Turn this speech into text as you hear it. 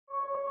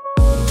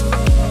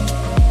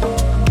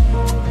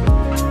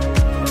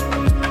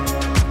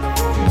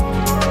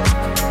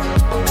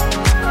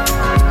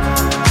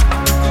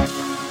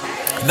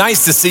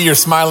Nice to see your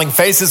smiling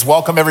faces.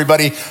 Welcome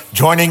everybody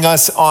joining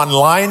us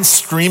online,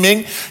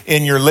 streaming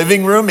in your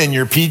living room, in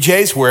your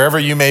PJs, wherever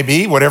you may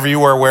be, whatever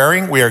you are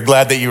wearing. We are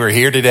glad that you are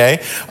here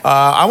today.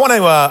 I want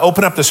to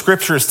open up the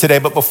scriptures today,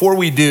 but before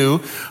we do,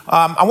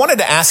 I wanted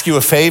to ask you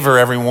a favor,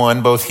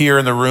 everyone, both here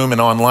in the room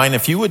and online.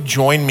 If you would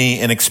join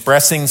me in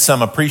expressing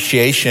some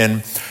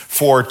appreciation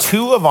for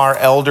two of our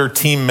elder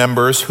team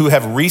members who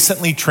have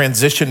recently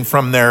transitioned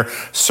from their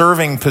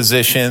serving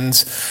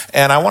positions.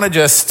 And I want to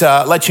just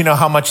let you know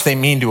how much they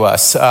mean to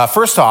us.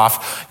 First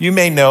off, you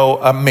may know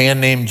a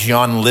man named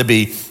John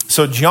Libby.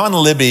 So John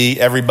Libby,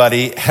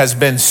 everybody, has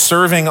been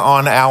serving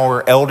on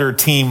our elder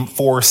team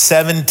for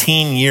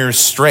 17 years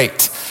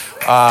straight.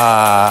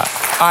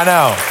 I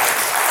know.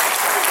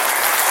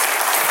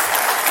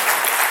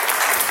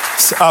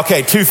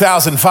 Okay,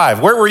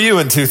 2005. Where were you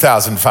in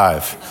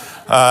 2005?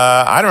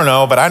 I don't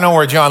know, but I know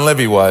where John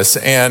Libby was.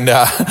 And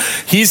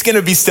he's going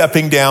to be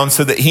stepping down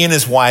so that he and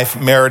his wife,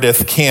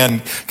 Meredith, can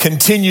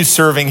continue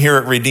serving here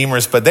at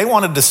Redeemers. But they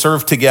wanted to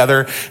serve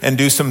together and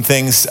do some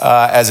things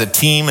as a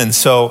team. And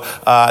so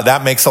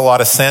that makes a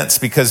lot of sense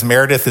because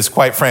Meredith is,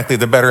 quite frankly,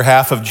 the better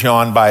half of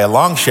John by a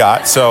long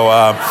shot. So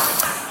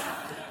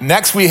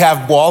next, we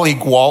have Wally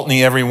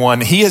Gwaltney,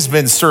 everyone. He has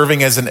been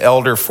serving as an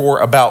elder for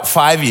about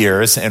 5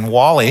 years, and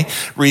Wally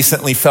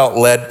recently felt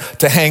led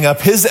to hang up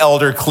his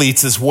elder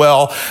cleats as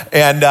well.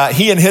 And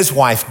he and his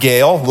wife,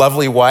 Gail,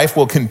 lovely wife,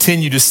 will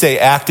continue to stay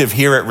active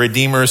here at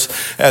Redeemers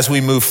as we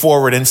move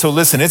forward. And so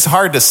listen, it's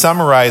hard to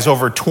summarize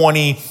over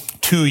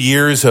 22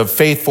 years of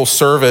faithful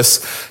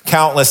service,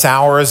 countless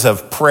hours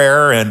of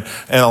prayer and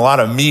a lot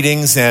of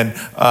meetings and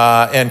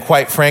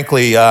quite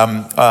frankly,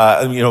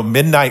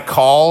 midnight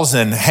calls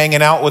and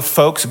hanging out with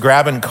folks,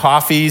 grabbing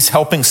coffees,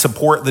 helping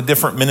support the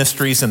different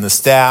ministries and the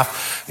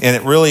staff. And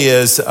it really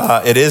is,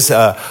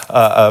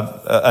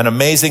 an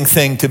amazing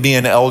thing to be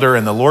an elder,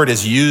 and the Lord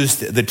has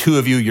used the two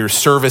of you, your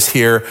service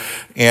here.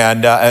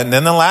 And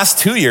then the last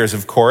 2 years,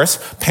 of course,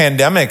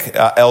 pandemic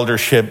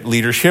eldership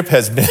leadership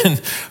has been,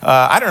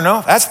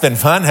 that's been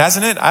fun,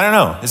 hasn't it? I don't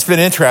know. It's been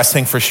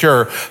interesting for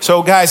sure.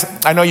 So guys,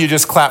 I know you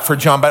just clapped for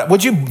John, but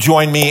would you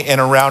join me in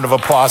a round of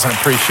applause and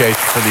appreciation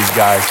for these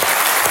guys?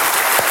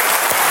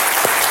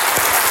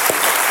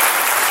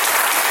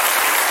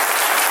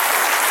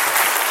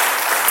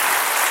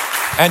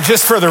 And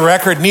just for the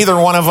record, neither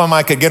one of them,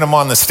 I could get them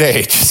on the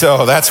stage.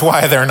 So that's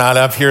why they're not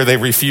up here. They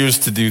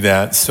refused to do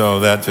that.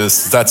 So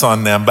that's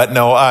on them. But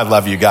no, I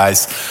love you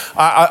guys.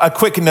 A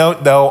quick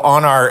note though,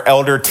 on our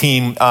elder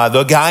team,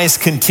 the guys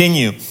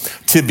continue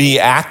to be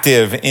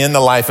active in the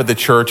life of the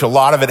church. A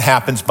lot of it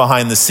happens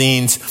behind the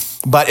scenes.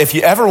 But if you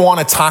ever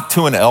want to talk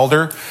to an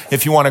elder,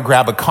 if you want to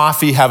grab a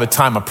coffee, have a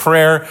time of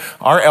prayer,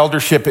 our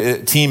eldership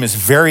team is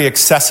very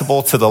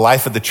accessible to the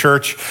life of the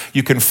church.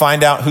 You can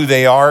find out who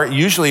they are.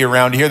 Usually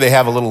around here, they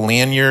have a little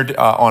lanyard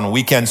on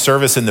weekend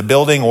service in the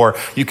building, or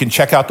you can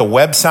check out the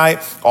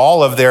website.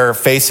 All of their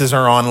faces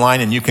are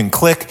online, and you can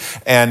click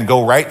and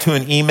go right to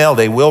an email.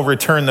 They will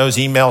return those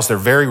emails. They're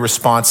very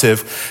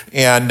responsive.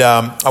 And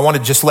I want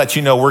to just let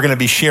you know we're going to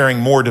be sharing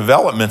more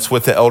developments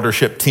with the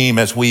eldership team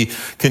as we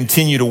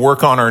continue to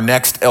work on our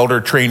next elder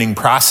training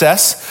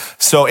process.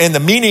 So in the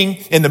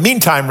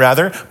meantime,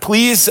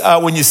 please,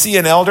 when you see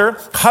an elder,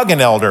 hug an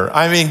elder.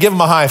 I mean, give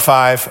them a high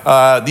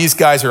five. These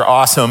guys are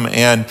awesome,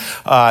 and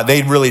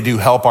they really do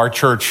help our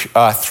church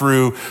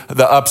through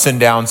the ups and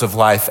downs of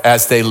life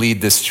as they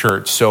lead this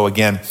church. So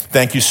again,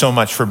 thank you so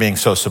much for being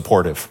so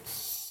supportive.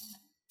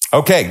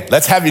 Okay,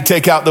 let's have you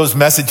take out those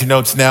message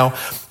notes now.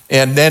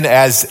 And then,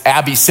 as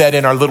Abby said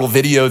in our little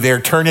video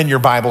there, turn in your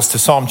Bibles to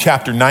Psalm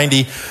chapter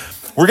 90.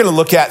 We're going to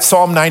look at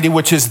Psalm 90,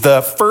 which is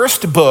the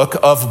first book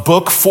of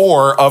book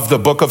 4 of the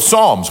book of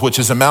Psalms, which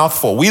is a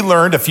mouthful. We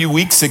learned a few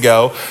weeks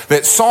ago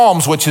that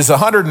Psalms, which is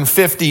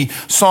 150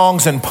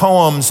 songs and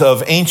poems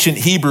of ancient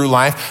Hebrew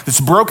life, it's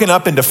broken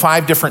up into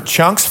 5 different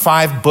chunks,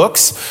 5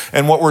 books.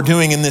 And what we're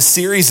doing in this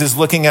series is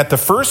looking at the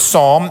first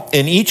psalm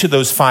in each of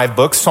those 5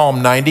 books,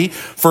 Psalm 90,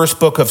 first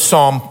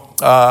psalm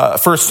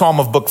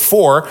of book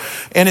 4.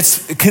 And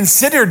it's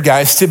considered,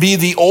 guys, to be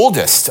the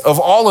oldest of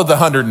all of the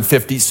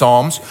 150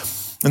 psalms.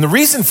 And the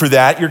reason for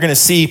that, you're going to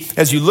see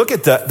as you look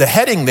at the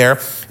heading there,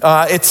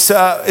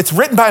 it's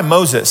written by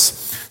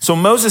Moses. So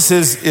Moses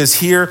is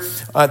here.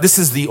 This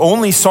is the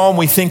only psalm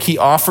we think he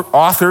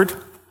authored.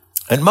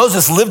 And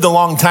Moses lived a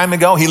long time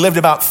ago. He lived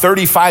about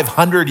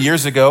 3,500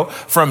 years ago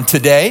from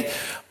today.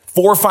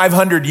 400 or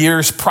 500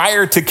 years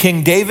prior to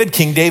King David.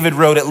 King David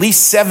wrote at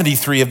least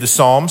 73 of the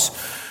Psalms.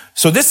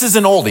 So this is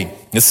an oldie.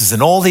 This is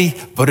an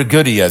oldie, but a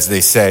goodie, as they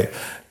say.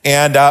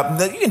 And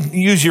you can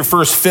use your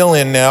first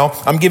fill-in now.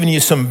 I'm giving you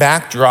some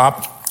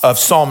backdrop of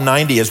Psalm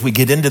 90 as we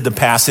get into the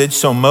passage.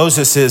 So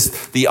Moses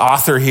is the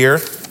author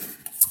here.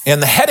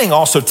 And the heading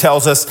also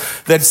tells us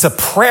that it's a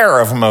prayer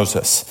of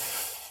Moses.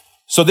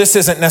 So this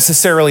isn't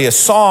necessarily a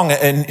song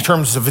in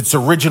terms of its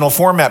original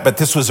format, but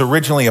this was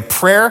originally a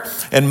prayer.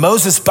 And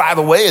Moses, by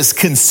the way, is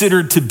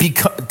considered to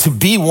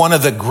be one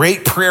of the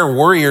great prayer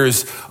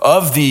warriors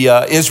of the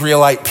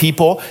Israelite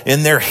people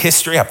in their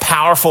history, a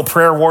powerful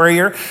prayer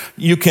warrior.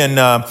 You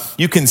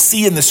can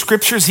see in the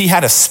scriptures he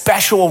had a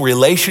special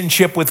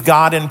relationship with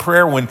God in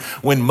prayer.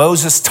 When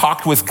Moses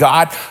talked with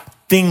God,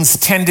 things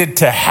tended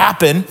to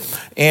happen.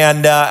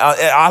 And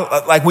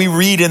like we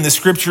read in the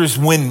scriptures,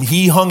 when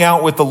he hung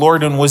out with the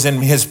Lord and was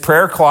in his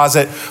prayer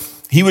closet,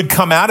 he would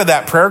come out of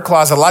that prayer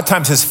closet. A lot of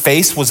times his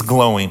face was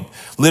glowing,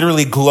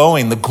 literally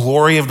glowing. The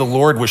glory of the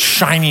Lord was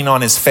shining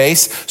on his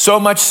face, so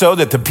much so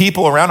that the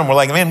people around him were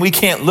like, man, we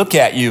can't look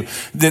at you.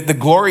 The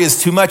glory is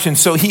too much. And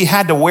so he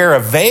had to wear a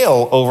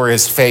veil over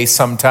his face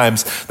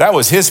sometimes. That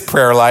was his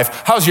prayer life.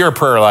 How's your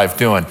prayer life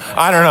doing?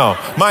 I don't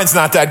know. Mine's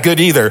not that good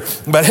either,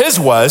 but his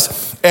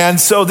was. And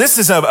so this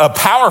is a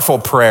powerful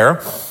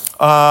prayer.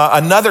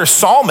 Another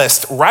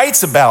psalmist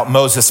writes about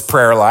Moses'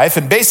 prayer life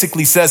and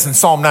basically says in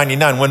Psalm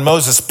 99, when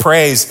Moses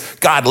prays,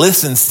 God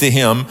listens to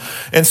him.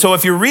 And so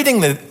if you're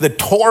reading the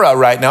Torah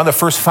right now, the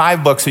first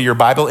 5 books of your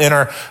Bible in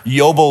our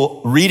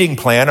Yobel reading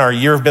plan, our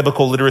Year of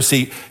Biblical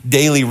Literacy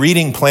daily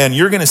reading plan,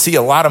 you're going to see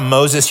a lot of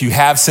Moses. You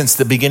have since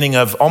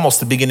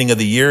almost the beginning of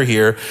the year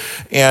here.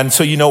 And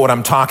so you know what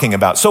I'm talking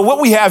about. So what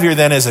we have here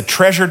then is a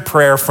treasured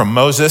prayer from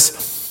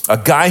Moses, a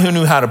guy who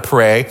knew how to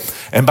pray.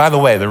 And by the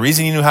way, the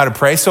reason he knew how to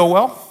pray so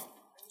well,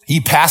 he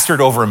pastored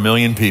over 1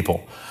 million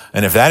people.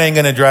 And if that ain't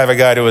going to drive a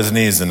guy to his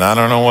knees, then I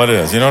don't know what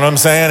is. You know what I'm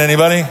saying?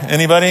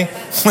 Anybody?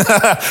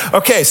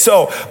 Okay,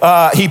 so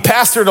he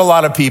pastored a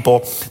lot of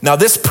people. Now,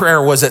 this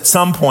prayer was at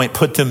some point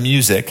put to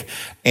music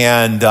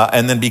and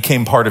then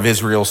became part of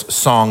Israel's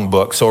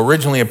songbook. So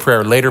originally a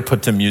prayer, later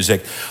put to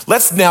music.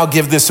 Let's now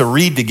give this a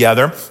read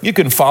together. You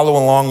can follow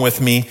along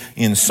with me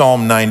in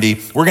Psalm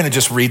 90. We're going to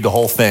just read the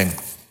whole thing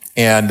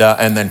and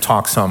then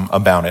talk some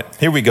about it.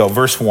 Here we go,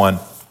 verse 1.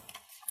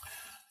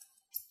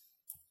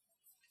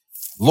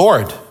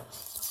 Lord,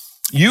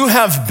 you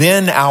have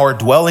been our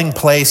dwelling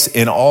place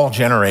in all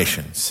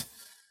generations.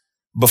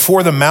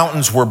 Before the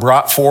mountains were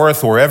brought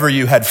forth, or ever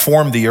you had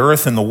formed the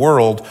earth and the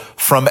world,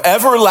 from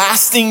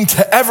everlasting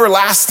to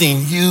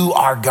everlasting, you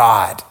are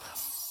God.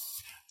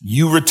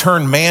 You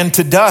return man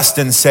to dust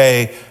and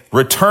say,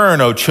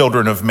 return, O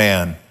children of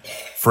man.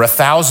 For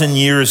 1,000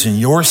 years in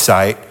your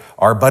sight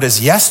are but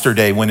as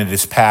yesterday when it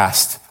is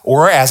past,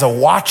 or as a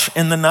watch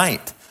in the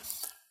night.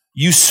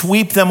 You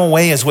sweep them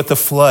away as with a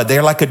flood. They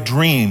are like a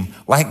dream,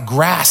 like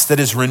grass that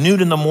is renewed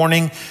in the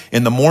morning.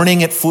 In the morning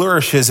it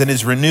flourishes and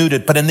is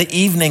renewed, but in the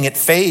evening it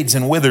fades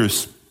and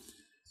withers.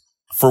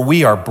 For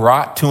we are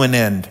brought to an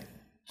end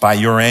by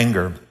your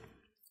anger.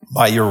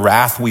 By your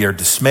wrath we are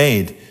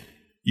dismayed.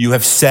 You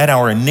have set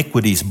our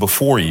iniquities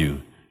before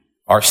you,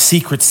 our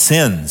secret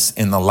sins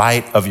in the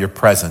light of your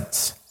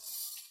presence.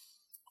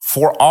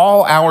 For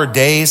all our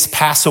days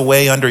pass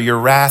away under your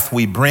wrath.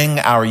 We bring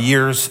our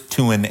years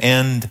to an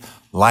end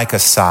like a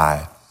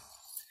sigh.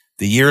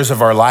 The years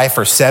of our life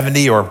are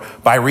 70, or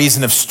by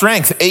reason of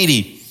strength,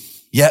 80.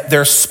 Yet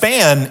their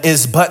span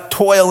is but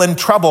toil and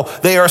trouble.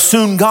 They are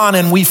soon gone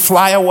and we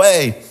fly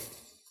away.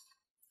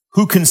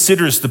 Who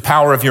considers the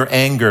power of your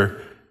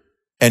anger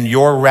and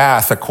your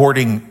wrath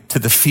according to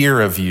the fear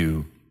of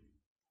you?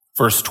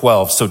 Verse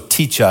 12, so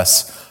teach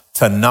us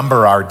to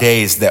number our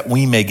days that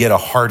we may get a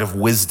heart of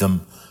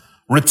wisdom.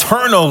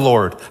 Return, O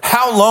Lord.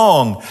 How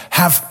long?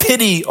 Have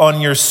pity on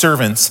your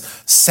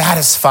servants.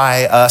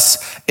 Satisfy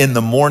us in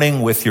the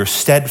morning with your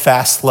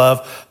steadfast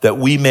love, that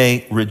we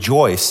may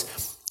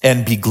rejoice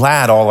and be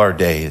glad all our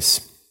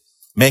days.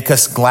 Make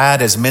us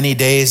glad as many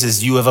days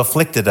as you have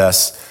afflicted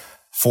us,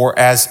 for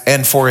as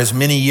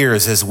many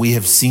years as we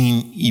have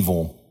seen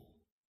evil.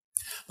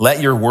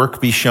 Let your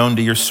work be shown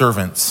to your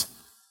servants,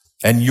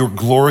 and your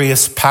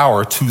glorious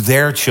power to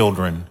their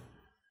children.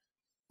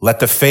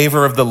 Let the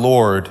favor of the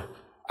Lord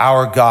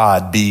our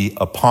God be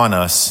upon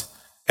us,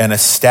 and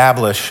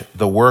establish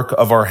the work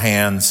of our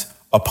hands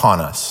upon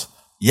us.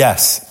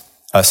 Yes,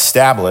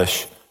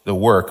 establish the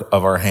work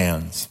of our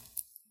hands.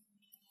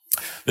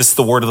 This is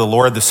the word of the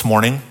Lord this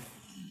morning.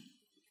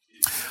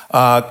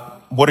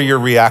 What are your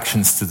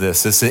reactions to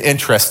this? It's an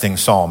interesting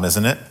psalm,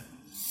 isn't it?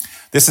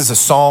 This is a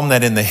psalm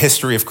that in the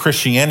history of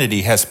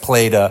Christianity has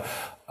played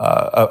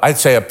I'd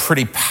say a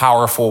pretty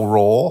powerful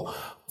role,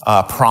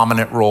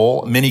 prominent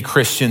role. Many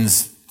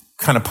Christians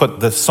kind of put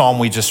the psalm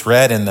we just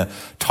read in the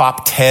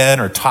top 10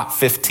 or top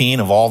 15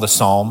 of all the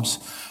psalms.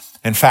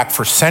 In fact,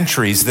 for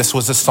centuries, this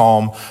was a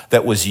psalm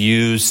that was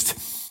used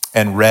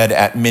and read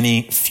at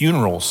many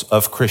funerals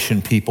of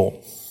Christian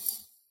people.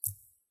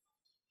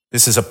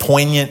 This is a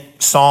poignant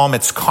psalm.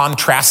 It's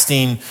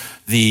contrasting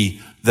the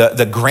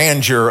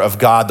grandeur of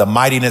God, the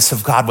mightiness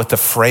of God with the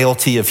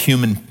frailty of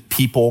human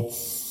people.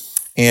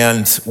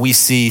 And we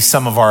see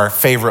some of our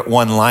favorite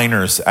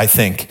one-liners, I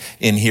think,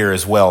 in here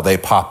as well. They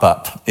pop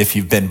up. If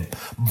you've been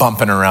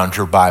bumping around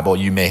your Bible,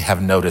 you may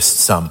have noticed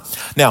some.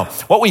 Now,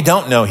 what we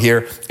don't know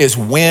here is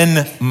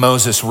when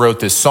Moses wrote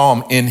this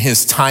psalm in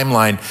his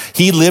timeline.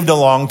 He lived a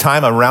long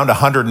time, around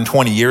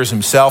 120 years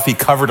himself. He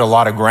covered a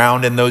lot of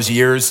ground in those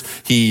years.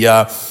 He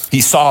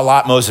saw a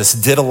lot. Moses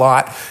did a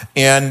lot.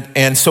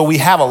 And so we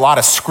have a lot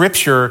of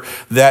scripture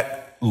that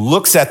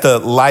looks at the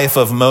life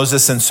of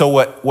Moses. And so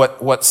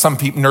what some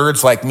people,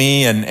 nerds like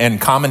me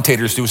and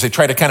commentators do is they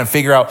try to kind of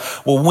figure out,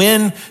 well,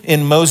 when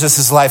in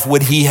Moses' life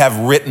would he have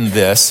written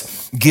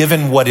this,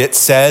 given what it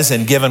says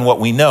and given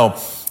what we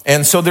know?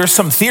 And so there's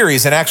some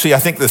theories, and actually I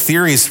think the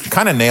theories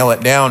kind of nail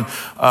it down.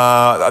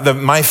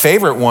 My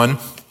favorite one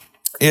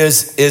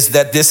is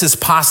that this is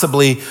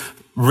possibly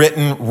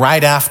written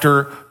right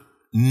after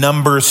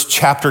Numbers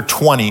chapter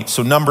 20.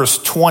 So Numbers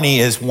 20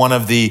 is one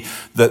of the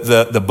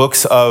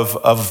books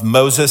of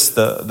Moses,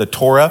 the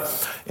Torah.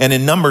 And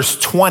in Numbers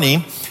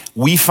 20,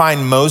 we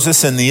find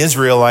Moses and the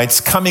Israelites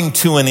coming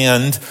to an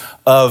end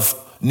of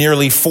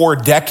nearly 4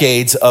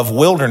 decades of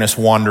wilderness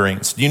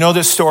wanderings. Do you know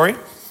this story?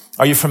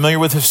 Are you familiar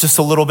with this just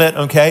a little bit?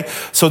 Okay.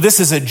 So this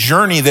is a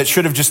journey that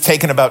should have just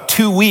taken about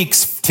 2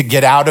 weeks to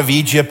get out of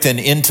Egypt and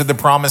into the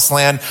promised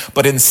land.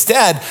 But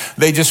instead,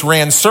 they just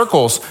ran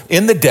circles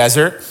in the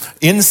desert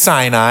in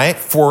Sinai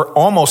for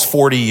almost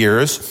 40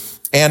 years.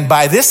 And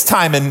by this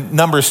time in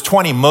Numbers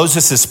 20,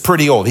 Moses is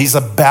pretty old. He's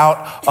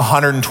about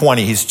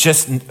 120. He's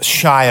just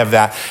shy of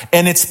that.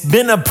 And it's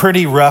been a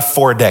pretty rough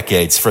 4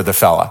 decades for the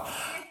fella.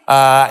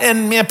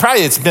 And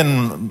probably it's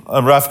been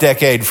a rough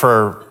decade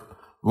for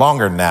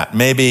longer than that,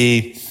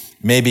 maybe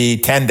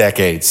 10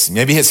 decades.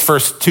 Maybe his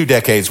first 2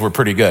 decades were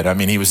pretty good. I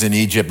mean, he was in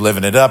Egypt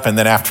living it up. And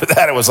then after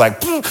that, it was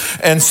like,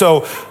 and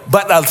so,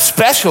 but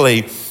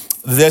especially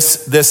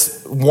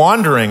this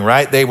wandering,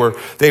 right? They were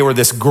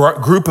this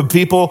group of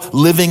people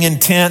living in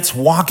tents,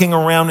 walking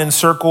around in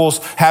circles,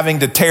 having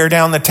to tear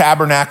down the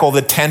tabernacle,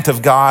 the tent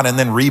of God, and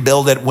then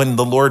rebuild it when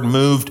the Lord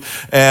moved.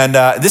 And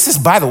this is,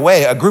 by the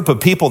way, a group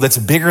of people that's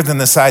bigger than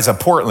the size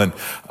of Portland,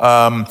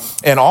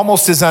 and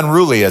almost as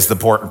unruly as the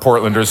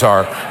Portlanders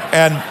are.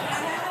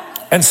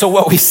 And so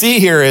what we see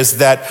here is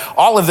that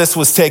all of this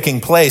was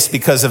taking place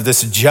because of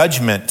this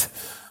judgment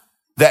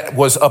that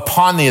was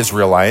upon the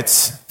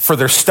Israelites for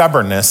their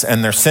stubbornness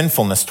and their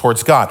sinfulness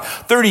towards God.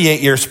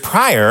 38 years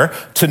prior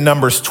to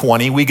Numbers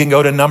 20, we can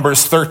go to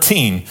Numbers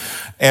 13.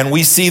 And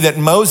we see that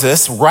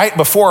Moses, right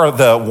before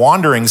the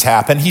wanderings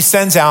happen, he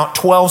sends out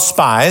 12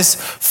 spies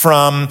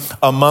from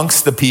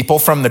amongst the people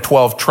from the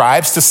 12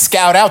 tribes to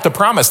scout out the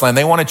promised land.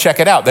 They want to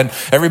check it out. Then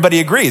everybody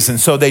agrees. And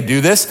so they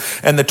do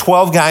this. And the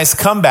 12 guys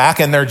come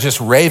back and they're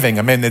just raving.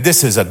 I mean,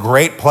 this is a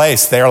great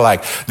place. They're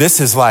like, this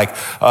is like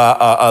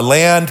a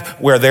land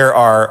where there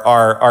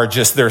are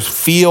just, there's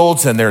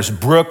fields and there's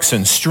brooks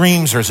and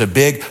streams. There's a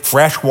big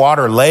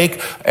freshwater lake.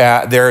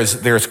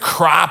 There's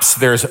crops.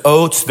 There's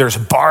oats. There's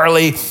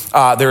barley.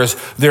 There's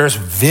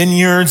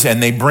vineyards,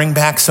 and they bring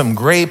back some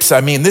grapes.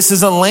 I mean, this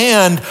is a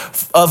land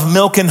of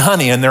milk and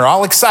honey, and they're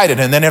all excited.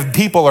 And then if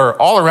people are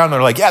all around,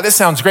 they're like, yeah, this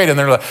sounds great. And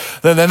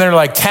they're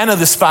like 10 of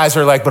the spies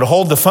are like, but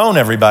hold the phone,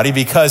 everybody,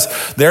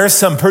 because there's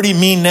some pretty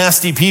mean,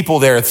 nasty people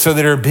there. So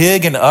that are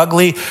big and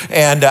ugly,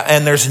 and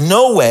there's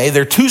no way,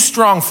 they're too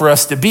strong for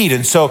us to beat.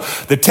 And so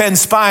the 10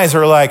 spies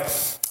are like,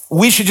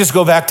 we should just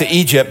go back to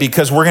Egypt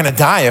because we're going to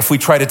die if we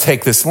try to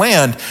take this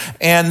land.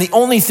 And the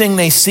only thing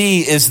they see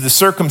is the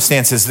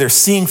circumstances. They're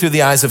seeing through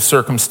the eyes of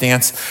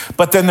circumstance.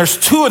 But then there's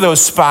 2 of those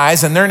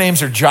spies, and their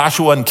names are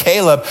Joshua and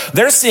Caleb.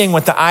 They're seeing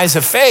with the eyes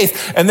of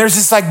faith. And there's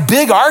this like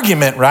big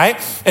argument, right?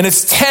 And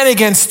it's 10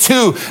 against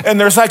 2. And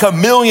there's like 1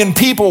 million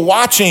people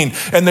watching.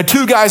 And the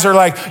 2 guys are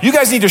like, you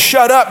guys need to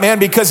shut up, man,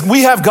 because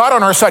we have God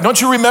on our side. Don't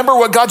you remember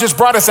what God just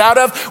brought us out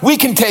of? We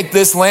can take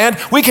this land.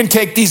 We can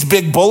take these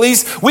big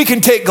bullies. We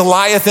can take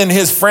Goliath and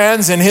his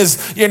friends and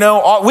his,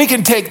 we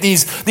can take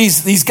these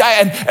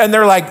guys, and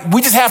they're like,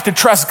 we just have to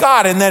trust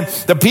God. And then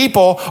the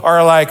people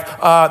are like,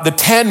 the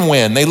 10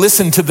 win. They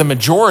listen to the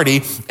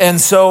majority.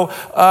 And so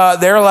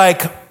they're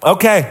like,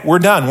 okay, we're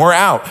done. We're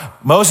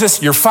out.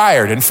 Moses, you're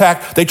fired. In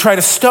fact, they try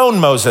to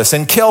stone Moses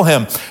and kill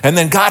him. And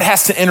then God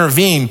has to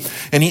intervene.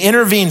 And he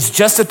intervenes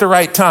just at the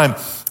right time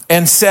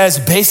and says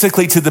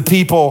basically to the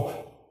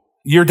people,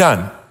 you're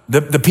done.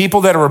 The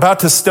people that are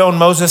about to stone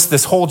Moses,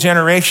 this whole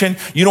generation,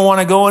 you don't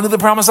want to go into the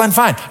promised land?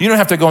 Fine. You don't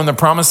have to go in the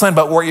promised land,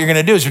 but what you're going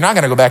to do is you're not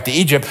going to go back to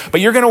Egypt, but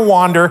you're going to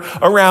wander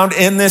around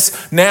in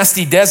this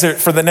nasty desert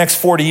for the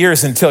next 40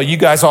 years until you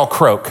guys all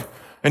croak,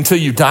 until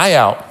you die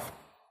out.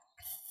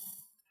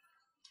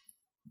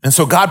 And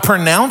so God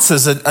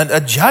pronounces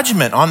a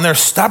judgment on their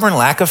stubborn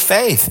lack of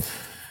faith.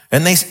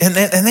 And this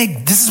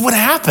is what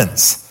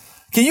happens.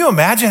 Can you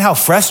imagine how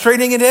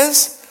frustrating it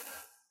is?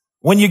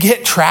 When you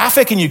get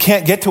traffic and you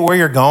can't get to where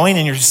you're going,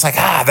 and you're just like,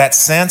 that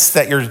sense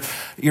that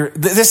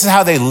this is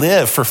how they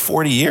live for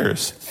 40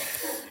 years.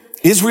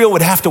 Israel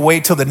would have to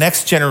wait till the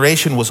next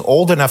generation was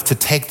old enough to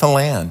take the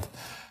land.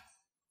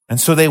 And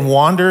so they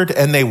wandered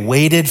and they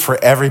waited for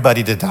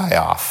everybody to die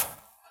off.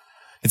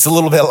 It's a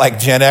little bit like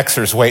Gen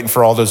Xers waiting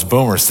for all those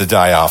boomers to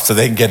die off so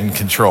they can get in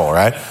control,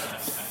 right?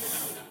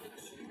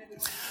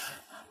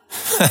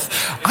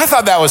 I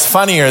thought that was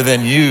funnier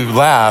than you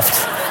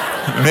laughed.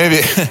 Maybe.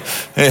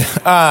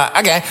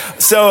 Okay.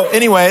 So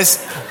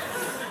anyways,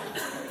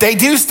 they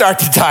do start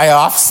to die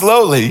off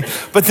slowly.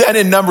 But then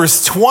in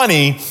Numbers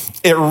 20,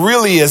 it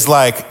really is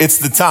like, it's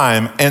the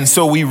time. And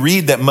so we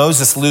read that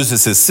Moses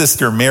loses his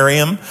sister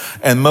Miriam,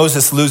 and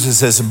Moses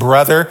loses his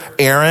brother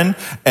Aaron,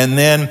 and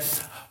then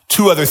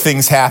two other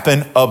things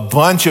happen. A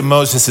bunch of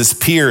Moses'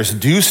 peers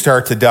do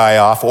start to die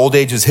off. Old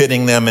age is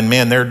hitting them, and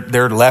man,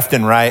 they're left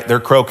and right.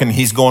 They're croaking.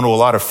 He's going to a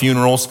lot of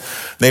funerals.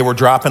 They were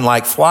dropping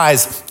like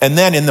flies. And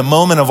then in the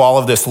moment of all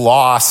of this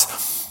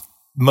loss,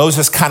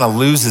 Moses kind of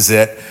loses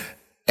it,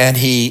 and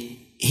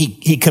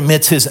he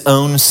commits his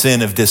own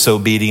sin of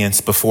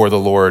disobedience before the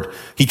Lord.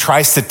 He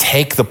tries to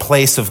take the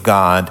place of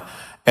God,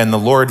 and the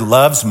Lord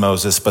loves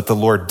Moses, but the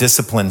Lord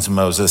disciplines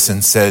Moses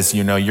and says,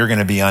 you know, you're going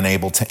to be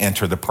unable to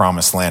enter the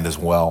promised land as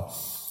well.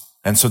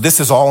 And so this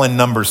is all in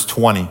Numbers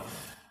 20.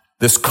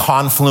 This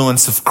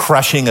confluence of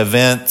crushing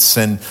events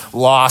and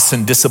loss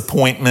and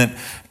disappointment.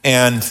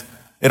 And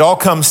it all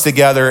comes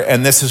together.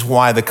 And this is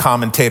why the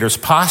commentators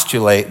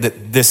postulate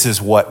that this is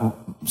what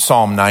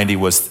Psalm 90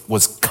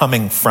 was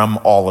coming from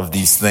all of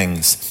these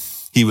things.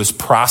 He was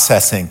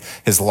processing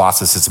his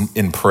losses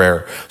in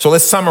prayer. So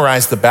let's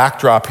summarize the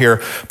backdrop here.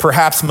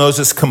 Perhaps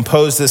Moses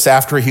composed this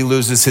after he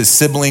loses his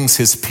siblings,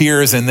 his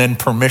peers, and then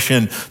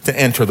permission to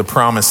enter the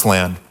promised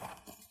land.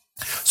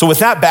 So with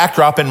that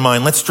backdrop in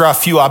mind, let's draw a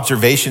few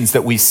observations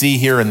that we see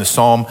here in the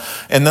Psalm,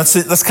 and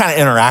let's kind of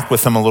interact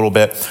with them a little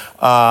bit.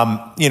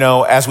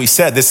 As we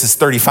said, this is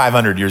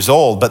 3,500 years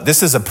old, but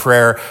this is a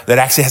prayer that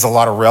actually has a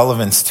lot of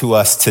relevance to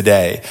us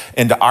today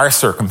and to our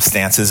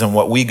circumstances and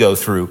what we go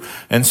through.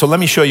 And so let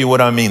me show you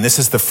what I mean. This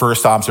is the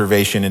first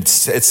observation. It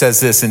says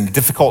this: in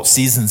difficult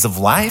seasons of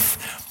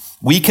life,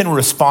 we can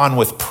respond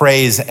with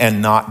praise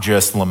and not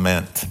just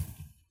lament.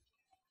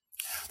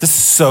 This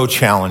is so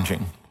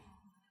challenging.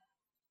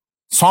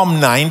 Psalm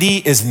 90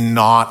 is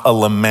not a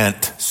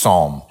lament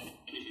psalm.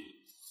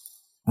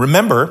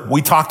 Remember,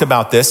 we talked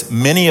about this.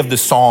 Many of the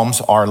psalms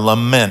are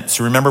laments.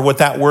 Remember what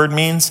that word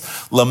means?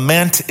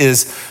 Lament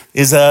is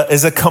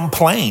a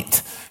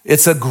complaint.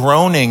 It's a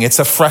groaning. It's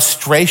a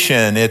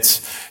frustration.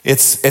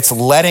 It's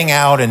letting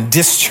out and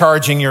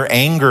discharging your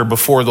anger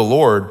before the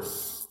Lord.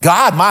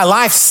 God, my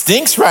life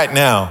stinks right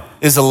now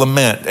is a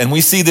lament. And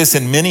we see this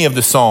in many of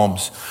the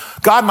psalms.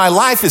 God, my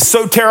life is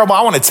so terrible.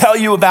 I want to tell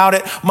you about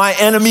it. My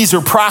enemies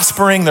are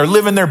prospering. They're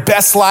living their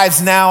best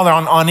lives now. They're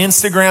on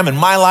Instagram, and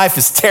my life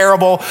is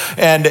terrible.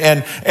 And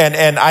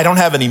I don't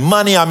have any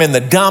money. I'm in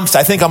the dumps.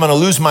 I think I'm going to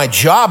lose my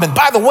job. And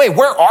by the way,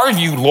 where are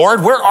you,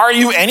 Lord? Where are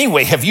you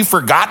anyway? Have you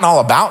forgotten all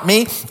about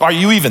me? Are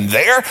you even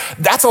there?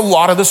 That's a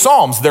lot of the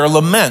Psalms. They're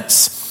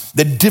laments.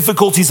 The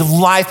difficulties of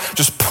life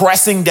just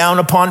pressing down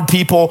upon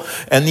people.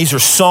 And these are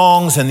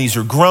songs and these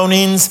are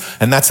groanings,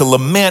 and that's a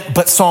lament.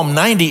 But Psalm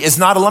 90 is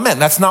not a lament.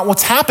 That's not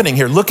what's happening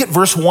here. Look at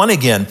verse 1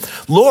 again.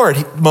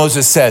 Lord,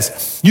 Moses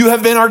says, you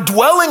have been our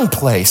dwelling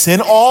place in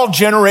all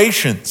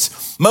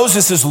generations.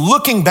 Moses is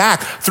looking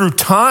back through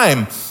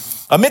time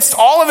amidst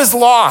all of his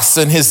loss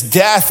and his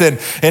death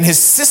and his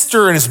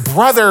sister and his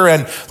brother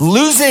and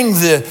losing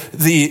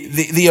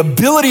the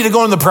ability to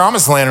go in the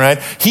promised land,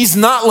 right? He's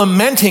not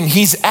lamenting.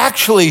 He's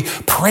actually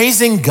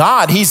praising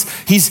God. He's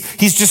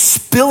just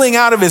spilling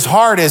out of his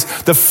heart as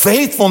the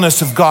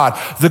faithfulness of God,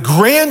 the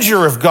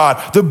grandeur of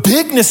God, the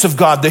bigness of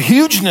God, the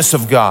hugeness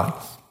of God.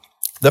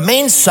 The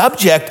main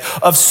subject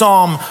of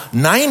Psalm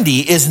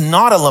 90 is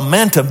not a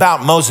lament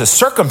about Moses'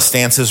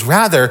 circumstances.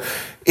 Rather,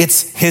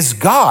 it's his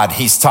God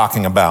he's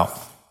talking about.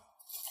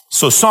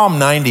 So Psalm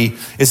 90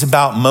 is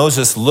about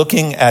Moses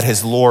looking at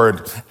his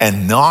Lord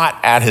and not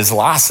at his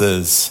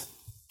losses.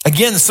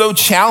 Again, so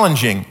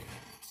challenging.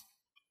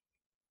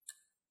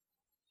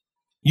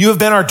 You have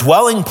been our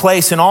dwelling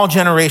place in all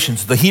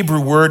generations. The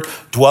Hebrew word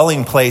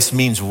dwelling place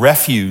means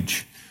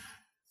refuge.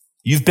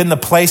 You've been the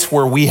place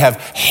where we have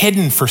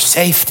hidden for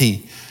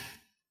safety.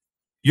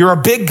 You're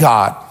a big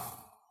God.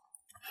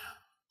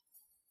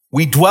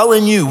 We dwell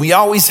in you. We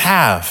always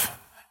have.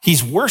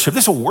 He's worship.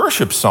 This is a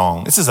worship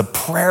song. This is a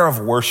prayer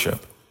of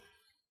worship.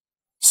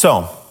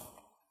 So,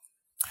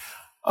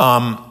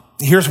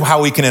 here's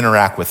how we can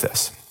interact with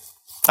this.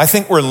 I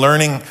think we're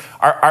learning,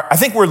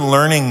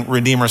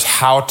 Redeemers,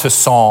 how to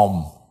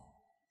psalm.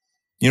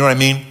 You know what I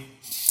mean?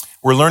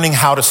 We're learning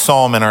how to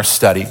psalm in our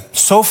study.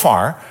 So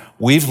far,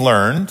 we've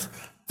learned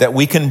that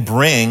we can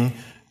bring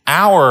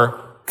our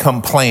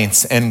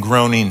complaints and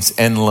groanings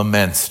and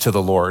laments to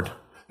the Lord.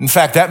 In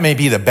fact, that may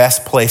be the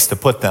best place to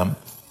put them.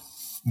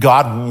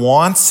 God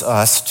wants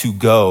us to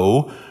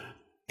go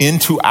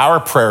into our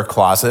prayer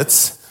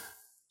closets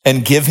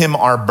and give him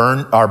our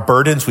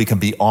burdens. We can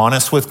be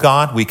honest with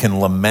God. We can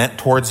lament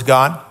towards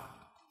God.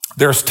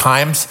 There's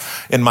times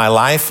in my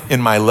life,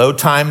 in my low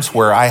times,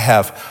 where I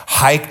have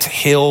hiked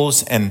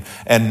hills and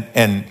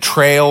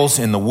trails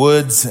in the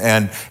woods.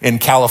 And in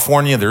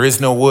California, there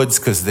is no woods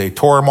because they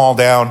tore them all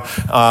down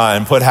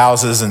and put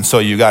houses. And so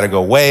you got to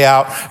go way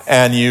out,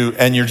 and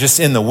you're just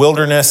in the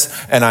wilderness.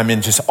 And I'm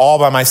in just all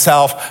by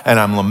myself, and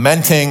I'm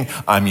lamenting,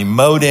 I'm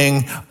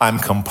emoting, I'm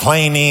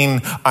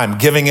complaining, I'm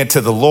giving it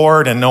to the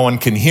Lord, and no one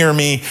can hear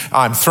me.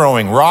 I'm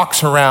throwing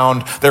rocks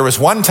around. There was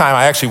one time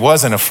I actually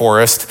was in a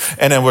forest,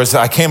 and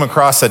I came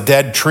across a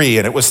dead tree,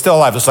 and it was still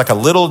alive. It was like a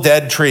little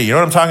dead tree. You know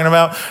what I'm talking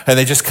about? And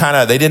they just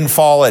it didn't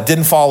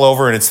fall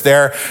over, and it's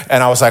there.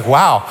 And I was like,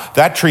 wow,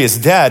 that tree is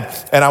dead.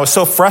 And I was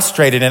so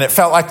frustrated, and it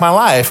felt like my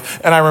life.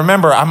 And I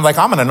remember, I'm like,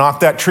 I'm going to knock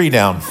that tree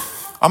down.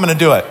 I'm going to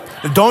do it.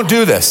 Don't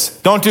do this.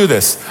 Don't do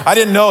this. I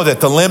didn't know that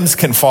the limbs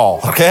can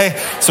fall,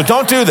 okay? So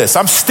don't do this.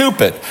 I'm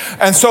stupid.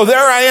 And so there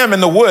I am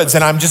in the woods,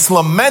 and I'm just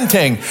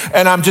lamenting,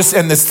 and I'm just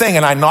in this thing,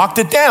 and I knocked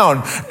it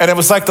down. And it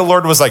was like the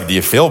Lord was like, do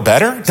you feel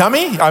better,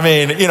 dummy? I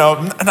mean,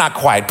 not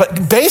quite,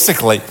 but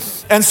basically.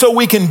 And so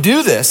we can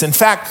do this. In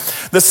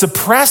fact, the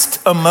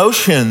suppressed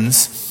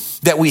emotions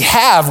that we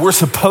have, we're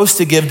supposed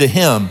to give to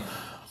Him.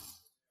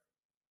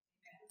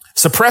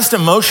 Suppressed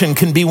emotion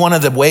can be one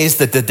of the ways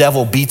that the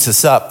devil beats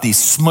us up. These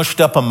smushed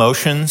up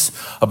emotions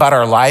about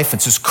our life.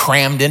 It's just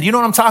crammed in. You know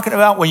what I'm talking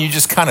about? When you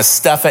just kind of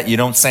stuff it, you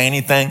don't say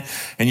anything,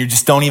 and you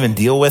just don't even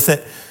deal with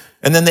it.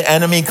 And then the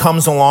enemy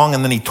comes along,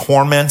 and then he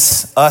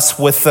torments us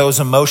with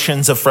those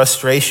emotions of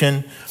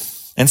frustration.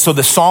 And so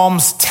the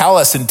Psalms tell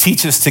us and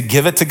teach us to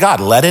give it to God.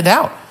 Let it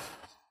out.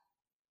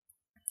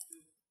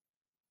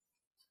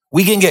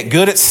 We can get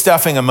good at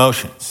stuffing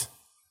emotions.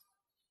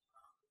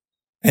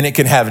 And it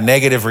can have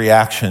negative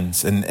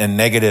reactions and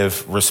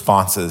negative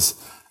responses.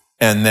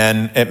 And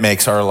then it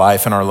makes our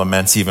life and our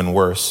laments even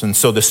worse. And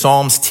so the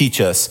Psalms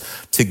teach us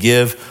to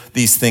give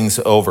these things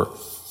over.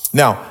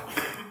 Now,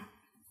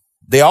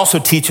 they also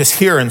teach us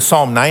here in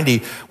Psalm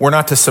 90, we're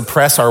not to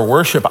suppress our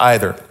worship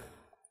either.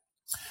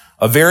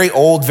 A very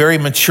old, very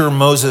mature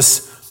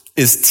Moses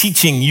is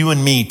teaching you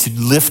and me to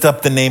lift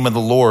up the name of the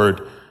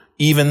Lord,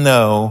 even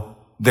though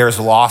there's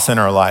loss in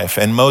our life.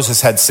 And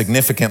Moses had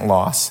significant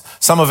loss.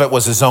 Some of it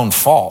was his own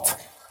fault.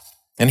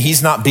 And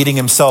he's not beating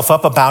himself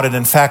up about it.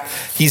 In fact,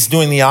 he's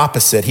doing the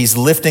opposite. He's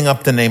lifting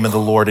up the name of the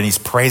Lord, and he's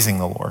praising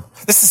the Lord.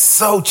 This is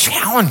so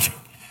challenging.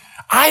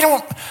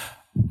 The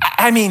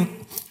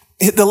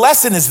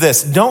lesson is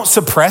this: don't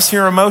suppress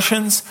your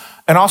emotions,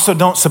 and also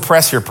don't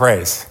suppress your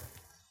praise.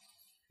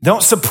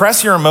 Don't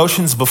suppress your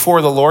emotions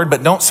before the Lord,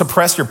 but don't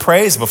suppress your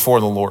praise before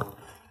the Lord.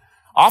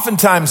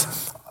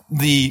 Oftentimes,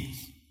 the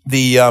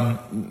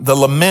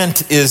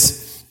lament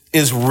is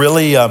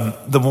really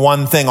the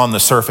one thing on the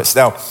surface.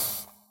 Now,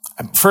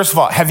 first of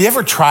all, have you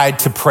ever tried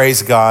to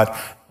praise God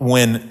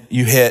when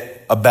you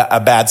hit a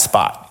bad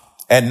spot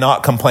and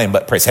not complain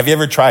but praise? Have you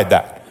ever tried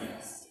that?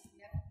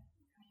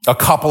 A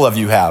couple of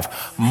you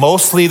have.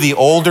 Mostly the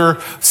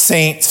older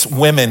saints,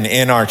 women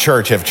in our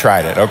church have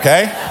tried it,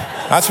 okay?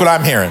 That's what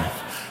I'm hearing.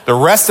 The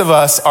rest of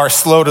us are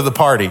slow to the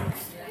party.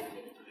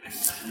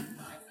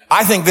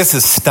 I think this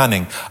is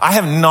stunning. I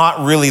have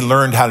not really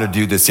learned how to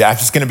do this yet. I'm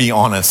just going to be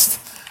honest.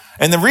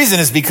 And the reason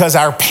is because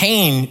our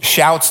pain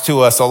shouts to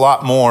us a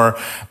lot more.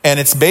 And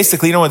it's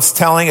basically, it's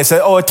telling us,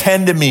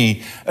 attend to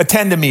me,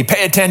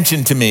 pay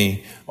attention to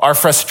me. Our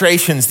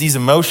frustrations, these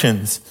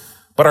emotions.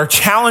 But our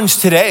challenge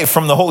today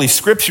from the Holy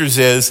Scriptures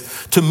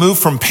is to move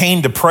from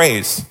pain to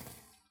praise.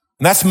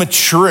 And that's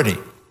maturity.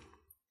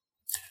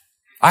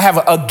 I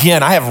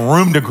have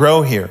room to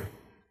grow here.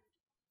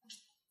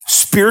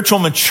 Spiritual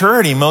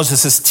maturity,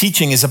 Moses'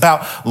 teaching, is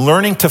about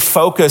learning to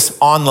focus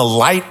on the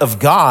light of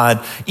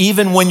God,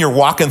 even when you're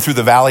walking through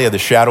the valley of the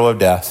shadow of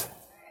death.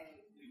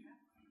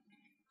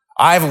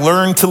 I've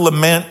learned to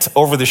lament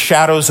over the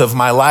shadows of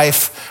my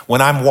life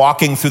when I'm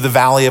walking through the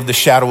valley of the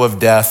shadow of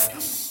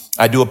death.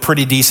 I do a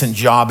pretty decent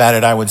job at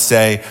it, I would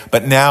say.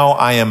 But now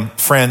I am,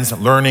 friends,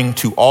 learning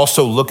to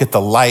also look at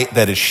the light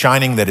that is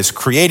shining, that is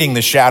creating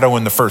the shadow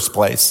in the first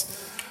place.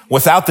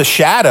 Without the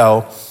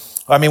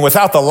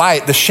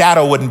light, the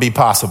shadow wouldn't be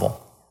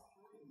possible.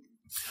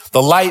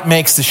 The light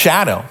makes the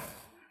shadow.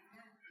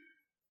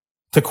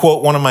 To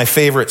quote one of my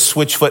favorite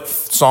Switchfoot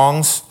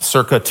songs,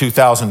 circa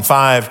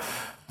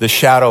 2005, the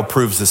shadow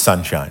proves the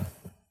sunshine.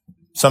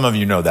 Some of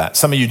you know that.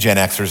 Some of you Gen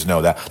Xers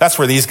know that. That's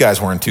where these guys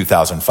were in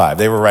 2005.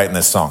 They were writing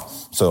this song.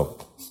 So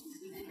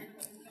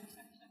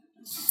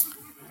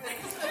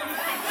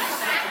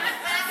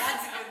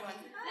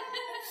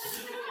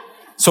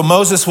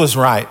Moses was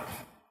right.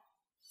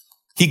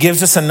 He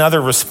gives us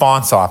another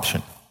response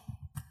option.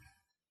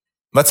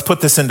 Let's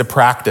put this into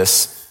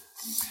practice.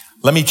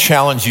 Let me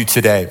challenge you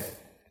today.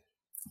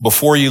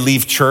 Before you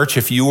leave church,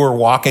 if you are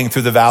walking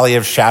through the valley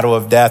of shadow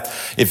of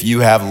death, if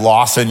you have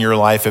loss in your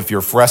life, if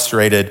you're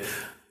frustrated,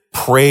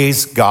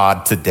 praise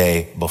God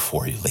today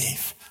before you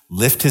leave.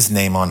 Lift his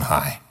name on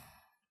high.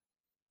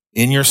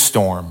 In your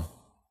storm,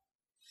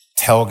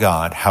 tell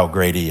God how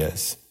great he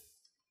is.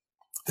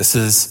 This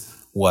is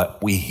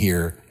what we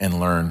hear and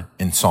learn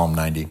in Psalm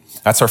 90.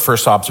 That's our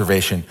first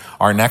observation.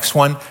 Our next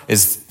one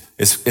is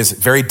is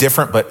very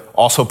different, but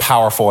also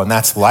powerful. And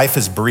that's life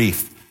is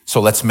brief,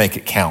 so let's make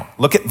it count.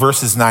 Look at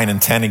verses 9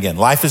 and 10 again.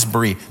 Life is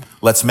brief.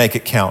 Let's make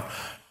it count.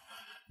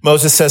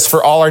 Moses says,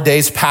 for all our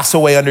days pass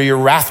away under your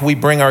wrath. We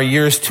bring our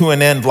years to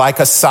an end like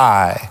a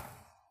sigh.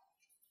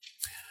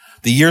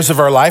 The years of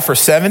our life are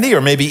 70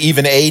 or maybe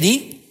even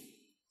 80.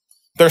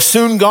 They're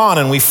soon gone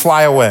and we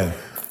fly away.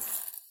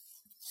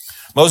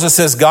 Moses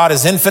says, God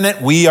is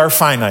infinite. We are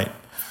finite.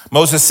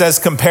 Moses says,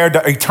 compared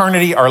to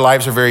eternity, our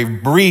lives are very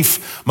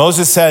brief.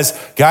 Moses says,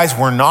 guys,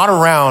 we're not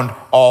around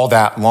all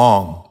that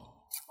long.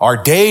 Our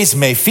days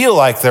may feel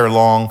like they're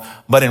long,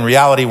 but in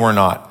reality, we're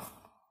not.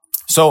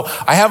 So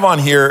I have on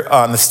here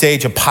on the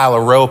stage a pile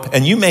of rope,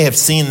 and you may have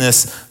seen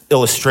this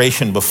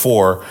illustration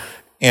before.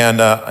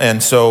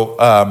 And so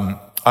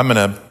I'm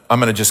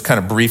gonna just kind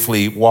of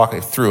briefly walk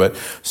through it.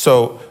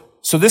 So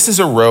this is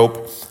a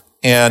rope,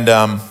 and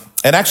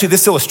actually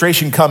this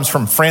illustration comes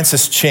from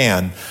Francis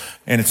Chan,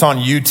 and it's on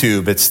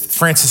YouTube. It's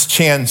Francis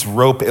Chan's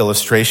rope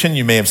illustration.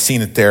 You may have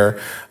seen it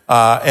there.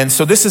 And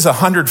so this is a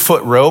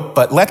 100-foot rope,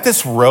 but let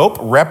this rope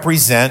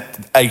represent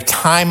a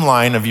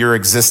timeline of your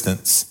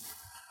existence.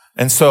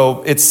 And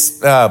so it's,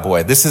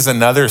 this is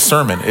another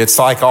sermon. It's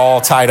like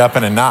all tied up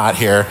in a knot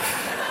here.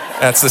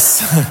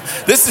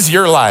 This is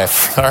your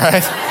life, all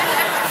right?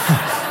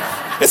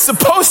 It's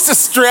supposed to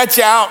stretch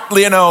out,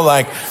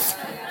 like,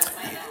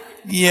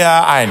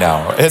 yeah, I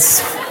know.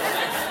 It's,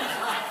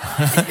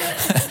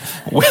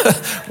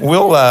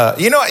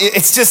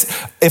 it's just,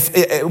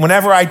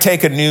 whenever I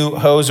take a new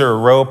hose or a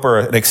rope or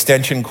an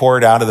extension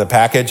cord out of the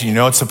package,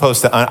 it's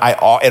supposed to,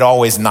 it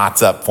always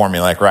knots up for me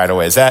like right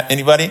away. Is that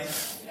anybody?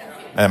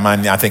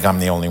 I think I'm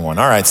the only one.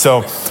 All right,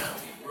 so. Rope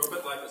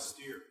it like a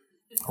steer.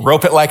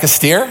 Rope it like a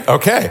steer?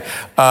 Okay.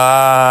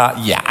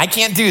 Yeah, I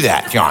can't do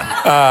that, John.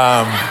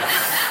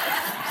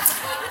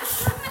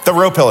 The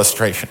rope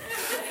illustration.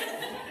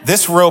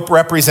 This rope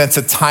represents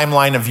a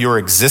timeline of your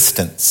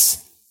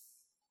existence.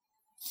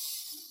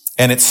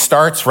 And it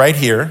starts right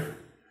here,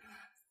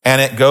 and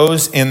it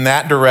goes in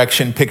that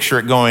direction. Picture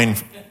it going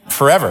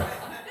forever.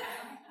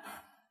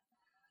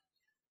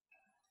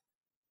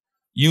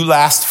 You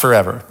last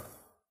forever.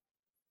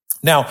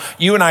 Now,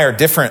 you and I are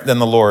different than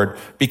the Lord,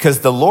 because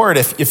the Lord,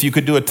 if you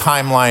could do a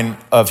timeline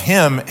of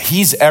him,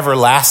 he's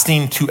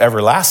everlasting to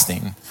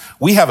everlasting.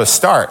 We have a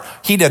start.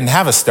 He didn't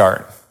have a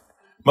start.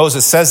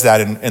 Moses says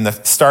that in the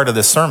start of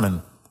this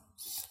sermon,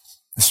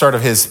 the start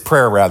of his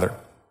prayer, rather.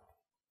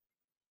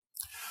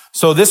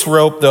 So this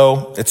rope,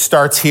 though, it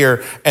starts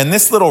here, and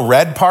this little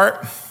red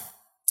part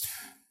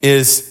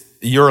is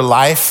your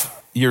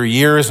life, your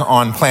years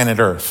on planet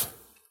Earth.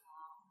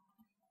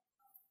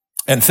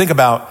 And think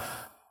about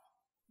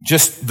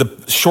just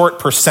the short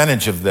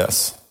percentage of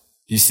this.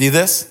 You see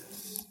this?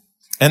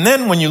 And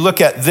then when you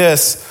look at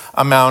this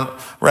amount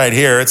right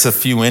here, it's a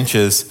few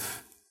inches.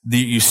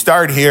 You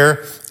start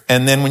here,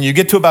 and then when you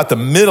get to about the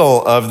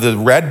middle of the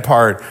red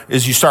part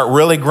is you start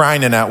really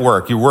grinding at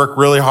work. You work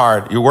really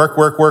hard. You work,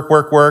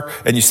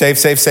 and you save,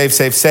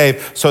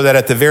 so that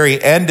at the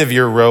very end of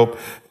your rope,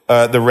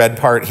 the red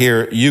part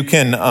here, you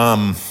can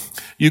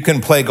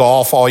play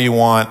golf all you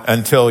want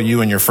until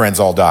you and your friends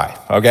all die.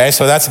 Okay?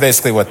 So that's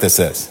basically what this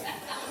is.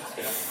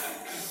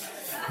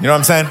 You know what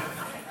I'm saying?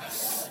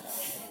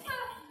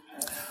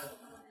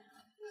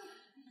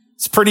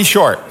 It's pretty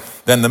short.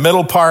 Then the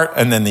middle part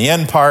and then the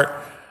end part.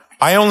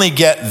 I only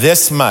get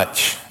this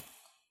much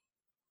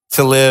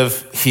to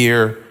live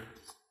here.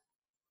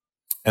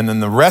 And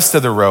then the rest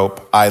of the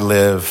rope, I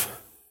live.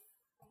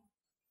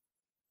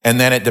 And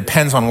then it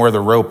depends on where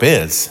the rope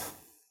is.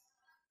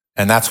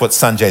 And that's what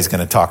Sanjay's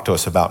going to talk to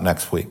us about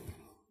next week.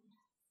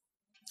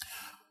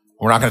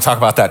 We're not going to talk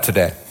about that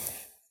today.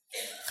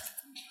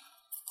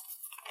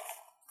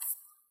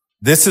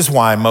 This is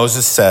why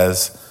Moses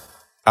says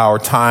our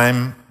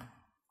time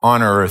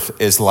on earth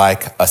is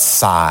like a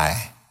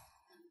sigh.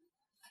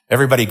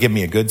 Everybody give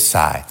me a good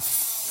sigh.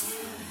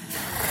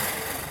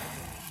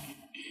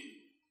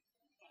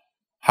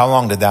 How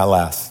long did that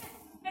last?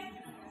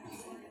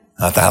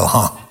 Not that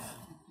long.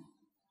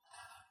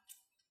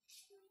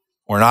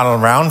 We're not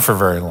around for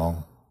very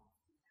long.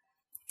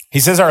 He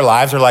says our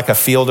lives are like a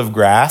field of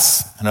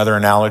grass, another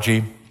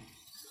analogy,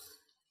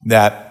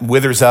 that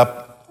withers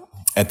up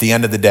at the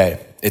end of the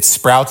day. It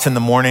sprouts in the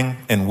morning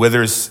and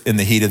withers in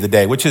the heat of the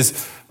day, which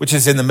is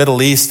in the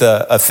Middle East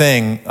a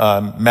thing.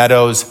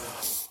 Meadows,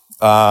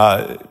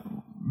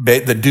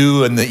 the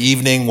dew in the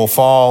evening will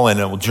fall and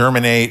it will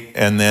germinate,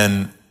 and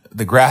then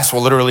the grass will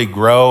literally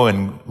grow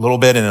and a little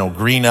bit and it'll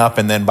green up,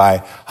 and then by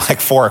like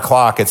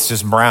 4:00 it's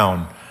just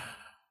brown.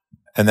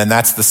 And then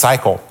that's the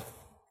cycle.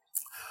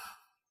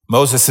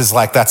 Moses is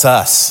like, that's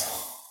us.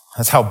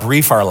 That's how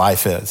brief our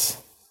life is.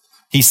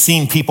 He's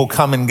seen people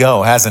come and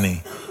go, hasn't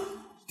he?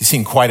 He's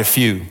seen quite a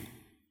few.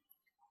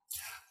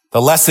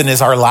 The lesson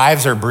is our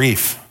lives are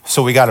brief,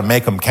 so we got to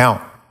make them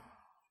count.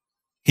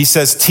 He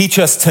says, teach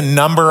us to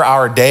number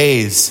our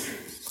days.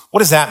 What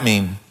does that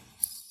mean?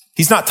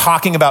 He's not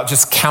talking about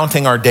just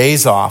counting our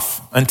days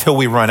off until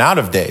we run out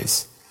of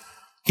days.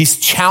 He's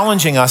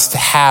challenging us to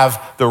have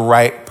the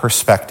right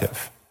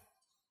perspective.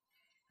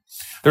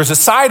 There's a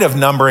side of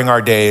numbering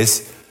our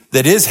days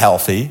that is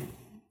healthy.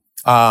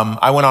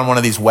 I went on one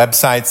of these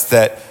websites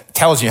that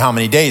tells you how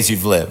many days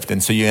you've lived.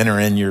 And so you enter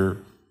in your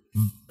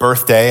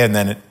birthday and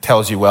then it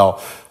tells you,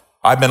 well,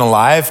 I've been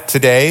alive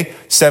today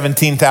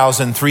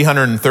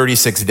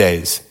 17,336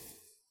 days.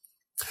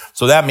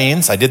 So that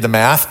means, I did the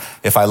math,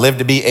 if I live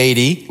to be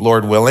 80,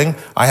 Lord willing,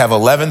 I have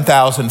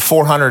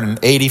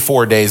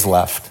 11,484 days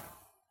left.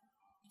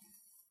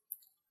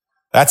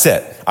 That's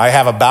it. I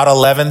have about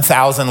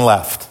 11,000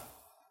 left.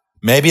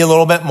 Maybe a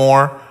little bit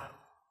more,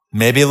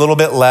 maybe a little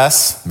bit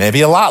less,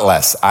 maybe a lot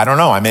less. I don't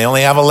know. I may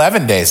only have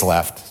 11 days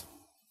left.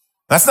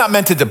 That's not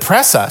meant to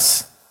depress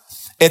us.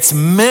 It's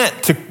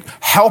meant to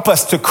help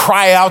us to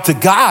cry out to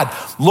God,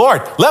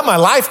 Lord, let my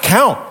life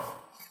count.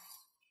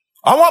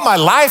 I want my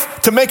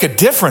life to make a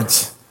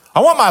difference. I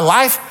want my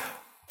life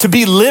to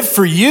be lived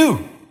for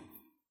you.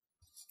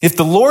 If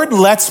the Lord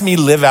lets me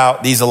live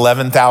out these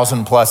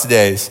 11,000 plus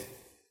days,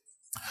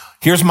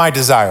 here's my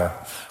desire.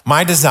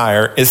 My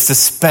desire is to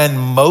spend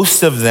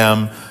most of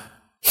them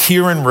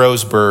here in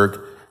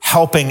Roseburg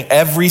helping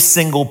every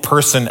single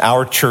person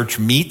our church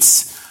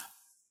meets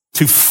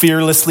to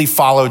fearlessly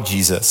follow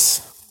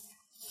Jesus,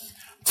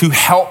 to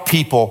help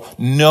people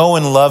know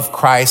and love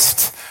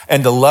Christ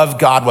and to love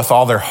God with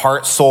all their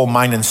heart, soul,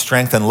 mind, and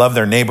strength and love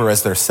their neighbor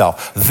as their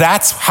self.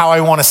 That's how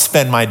I want to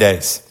spend my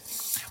days.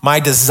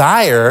 My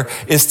desire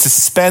is to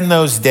spend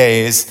those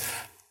days,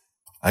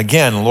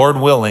 again, Lord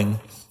willing,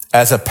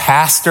 as a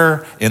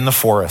pastor in the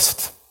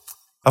forest,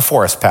 a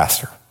forest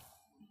pastor.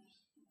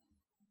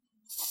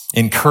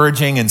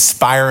 Encouraging,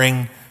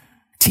 inspiring,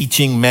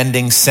 teaching,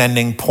 mending,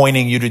 sending,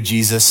 pointing you to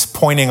Jesus,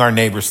 pointing our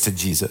neighbors to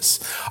Jesus.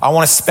 I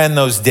want to spend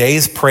those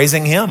days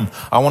praising him.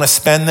 I want to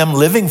spend them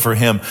living for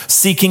him,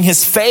 seeking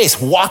his face,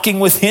 walking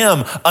with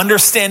him,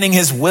 understanding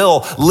his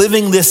will,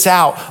 living this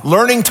out,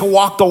 learning to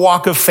walk the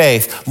walk of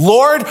faith.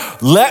 Lord,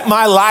 let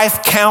my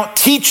life count.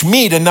 Teach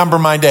me to number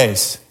my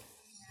days.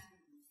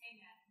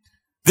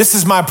 This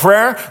is my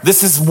prayer.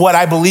 This is what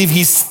I believe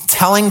he's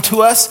telling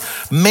to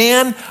us.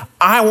 Man,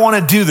 I want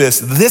to do this.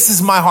 This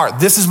is my heart.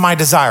 This is my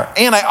desire.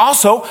 And I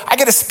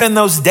get to spend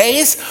those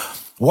days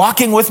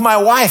walking with my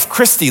wife,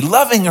 Christy,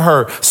 loving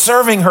her,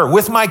 serving her,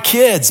 with my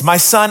kids, my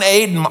son,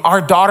 Aiden,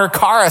 our daughter,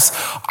 Karis.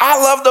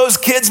 I love those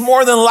kids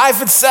more than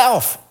life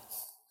itself.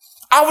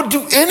 I would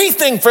do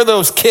anything for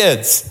those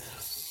kids.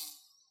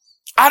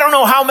 I don't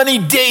know how many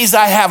days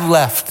I have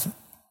left.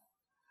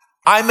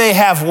 I may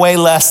have way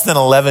less than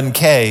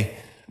 11K.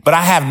 But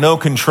I have no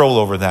control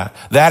over that.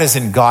 That is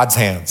in God's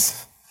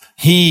hands.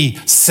 He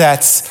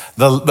sets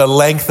the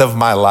length of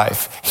my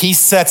life. He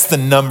sets the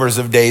numbers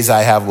of days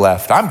I have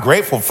left. I'm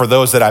grateful for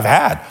those that I've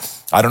had.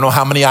 I don't know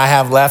how many I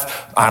have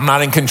left. I'm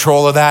not in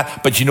control of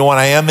that. But you know what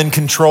I am in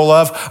control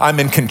of? I'm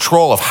in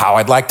control of how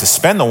I'd like to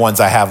spend the ones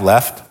I have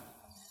left.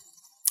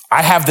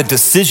 I have the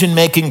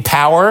decision-making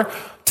power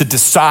to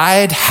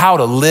decide how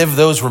to live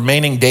those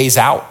remaining days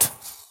out.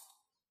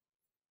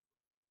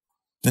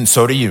 And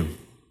so do you.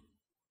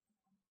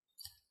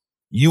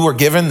 You were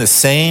given the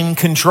same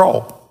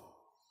control,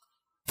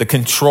 the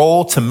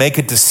control to make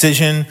a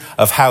decision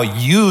of how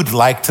you'd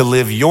like to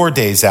live your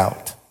days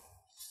out.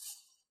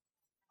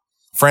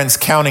 Friends,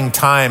 counting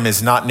time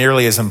is not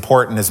nearly as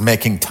important as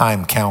making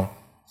time count.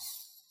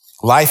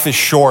 Life is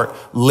short,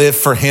 live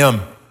for him.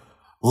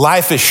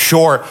 Life is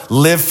short,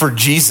 live for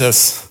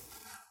Jesus.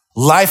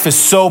 Life is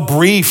so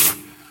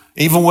brief.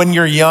 Even when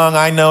you're young,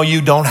 I know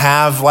you don't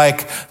have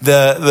like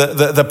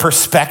the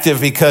perspective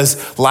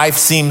because life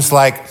seems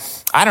like,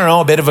 I don't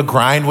know, a bit of a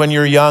grind when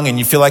you're young and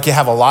you feel like you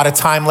have a lot of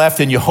time left,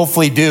 and you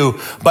hopefully do.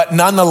 But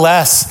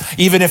nonetheless,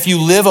 even if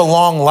you live a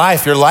long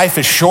life, your life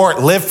is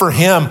short. Live for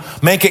him.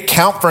 Make it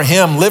count for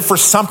him. Live for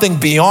something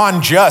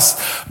beyond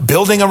just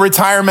building a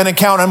retirement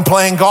account and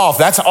playing golf.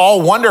 That's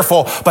all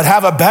wonderful, but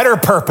have a better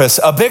purpose,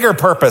 a bigger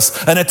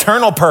purpose, an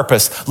eternal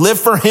purpose. Live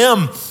for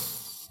him.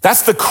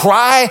 That's the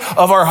cry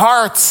of our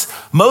hearts.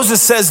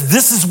 Moses says,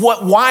 this is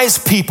what wise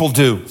people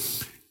do.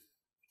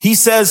 He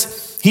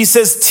says,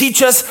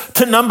 teach us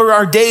to number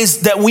our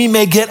days that we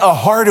may get a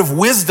heart of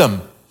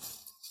wisdom.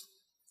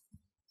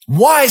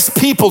 Wise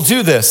people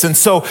do this. And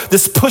so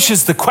this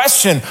pushes the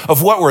question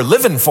of what we're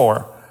living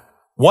for.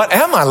 What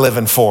am I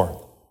living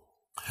for?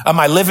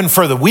 Am I living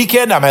for the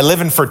weekend? Am I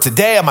living for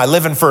today? Am I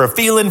living for a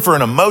feeling, for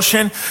an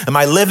emotion? Am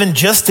I living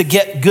just to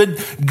get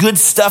good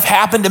stuff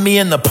happen to me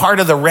in the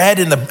part of the red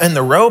in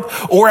the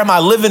rope? Or am I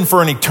living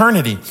for an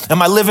eternity?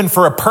 Am I living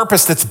for a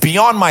purpose that's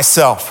beyond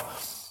myself?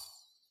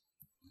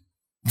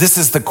 This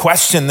is the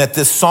question that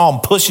this psalm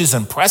pushes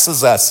and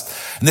presses us.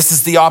 And this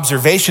is the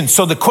observation.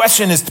 So the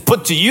question is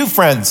put to you,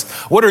 friends.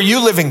 What are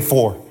you living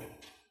for?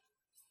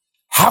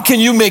 How can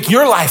you make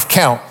your life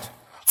count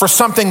for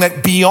something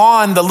that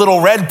beyond the little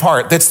red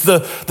part that's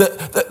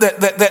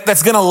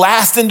that's going to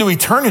last into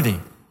eternity?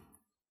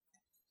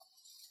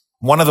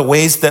 One of the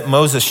ways that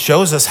Moses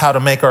shows us how to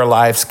make our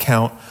lives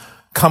count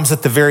comes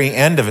at the very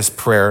end of his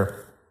prayer.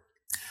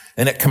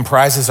 And it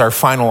comprises our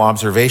final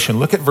observation.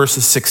 Look at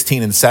verses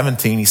 16 and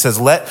 17. He says,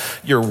 let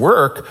your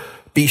work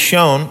be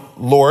shown,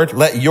 Lord,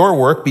 let your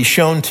work be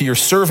shown to your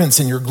servants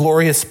and your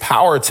glorious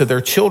power to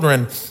their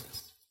children.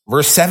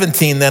 Verse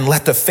 17, then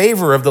let the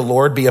favor of the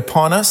Lord be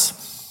upon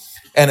us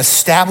and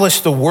establish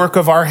the work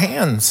of our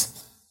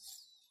hands.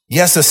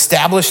 Yes,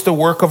 establish the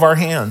work of our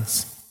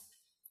hands.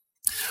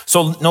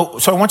 So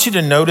I want you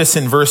to notice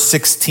in verse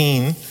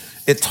 16,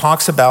 it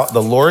talks about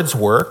the Lord's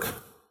work.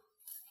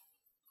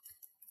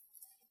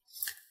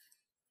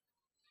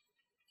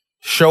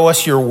 Show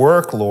us your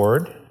work,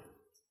 Lord.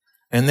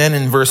 And then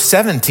in verse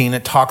 17,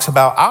 it talks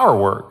about our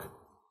work.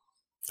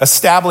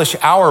 Establish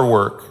our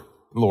work,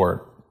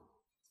 Lord.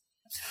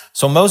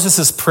 So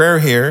Moses' prayer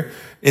here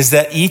is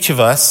that each of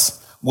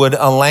us would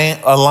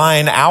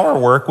align our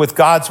work with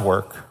God's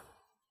work.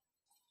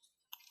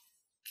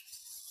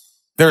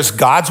 There's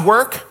God's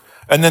work,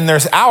 and then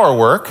there's our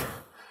work.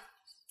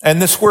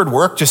 And this word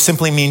work just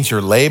simply means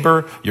your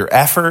labor, your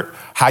effort,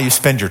 how you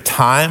spend your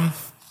time,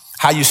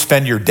 how you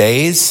spend your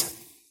days.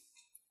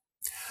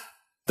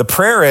 The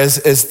prayer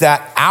is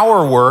that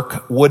our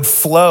work would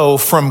flow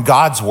from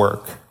God's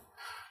work,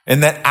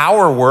 and that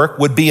our work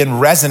would be in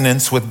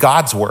resonance with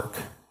God's work.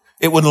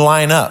 It would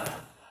line up.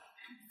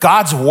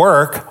 God's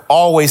work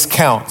always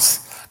counts.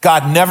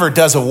 God never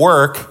does a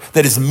work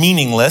that is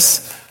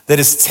meaningless, that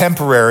is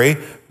temporary,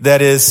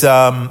 that is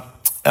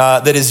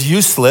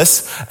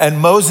useless. And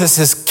Moses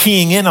is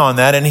keying in on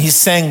that, and he's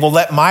saying, well,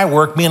 let my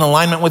work be in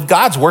alignment with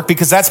God's work,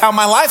 because that's how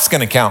my life's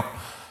going to count.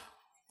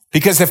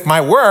 Because if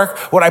my work,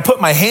 what I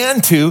put my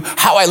hand to,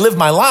 how I live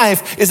my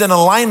life, is in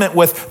alignment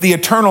with the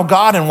eternal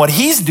God and what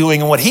he's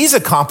doing and what he's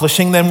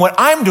accomplishing, then what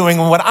I'm doing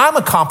and what I'm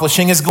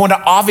accomplishing is going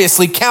to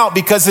obviously count,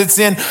 because it's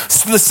in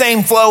the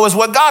same flow as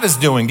what God is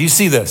doing. Do you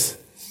see this?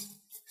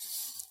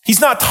 He's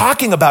not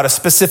talking about a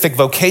specific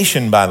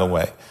vocation, by the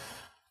way.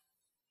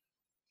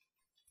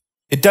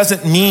 It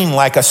doesn't mean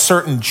like a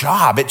certain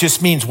job. It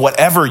just means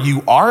whatever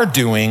you are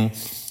doing,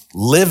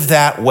 live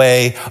that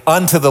way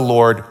unto the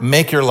Lord,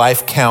 make your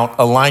life count,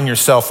 align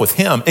yourself with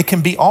him. It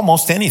can be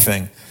almost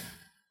anything.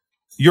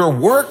 Your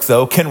work,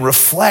 though, can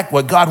reflect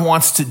what God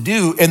wants to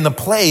do in the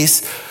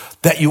place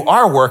that you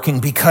are working,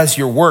 because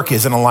your work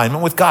is in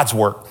alignment with God's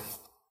work.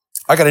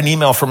 I got an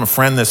email from a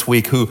friend this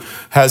week who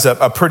has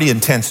a pretty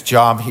intense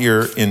job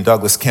here in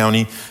Douglas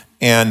County,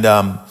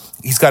 and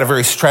he's got a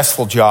very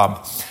stressful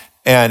job.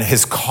 And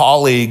his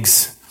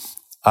colleagues,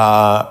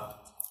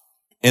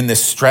 in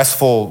this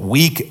stressful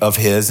week of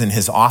his in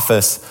his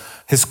office,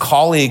 his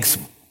colleagues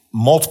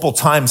multiple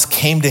times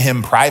came to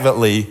him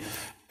privately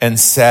and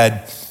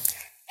said,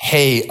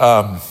 hey,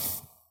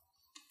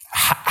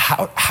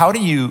 how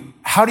do you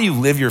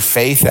live your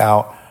faith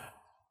out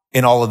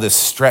in all of this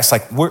stress?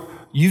 Like,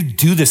 you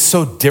do this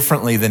so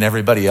differently than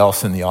everybody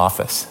else in the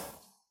office.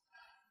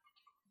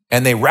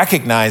 And they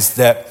recognize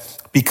that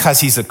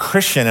because he's a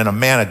Christian and a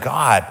man of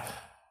God,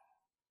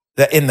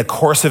 that in the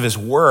course of his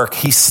work,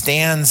 he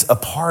stands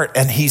apart,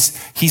 and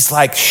he's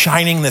like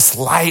shining this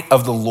light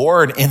of the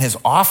Lord in his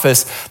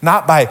office,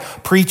 not by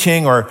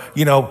preaching or,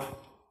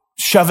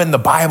 shoving the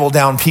Bible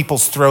down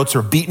people's throats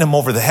or beating them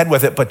over the head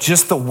with it, but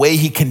just the way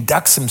he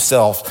conducts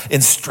himself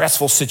in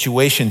stressful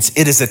situations.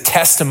 It is a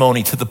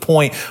testimony to the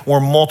point where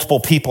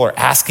multiple people are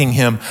asking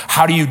him,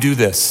 how do you do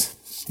this?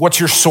 What's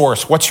your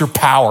source? What's your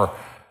power?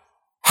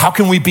 How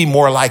can we be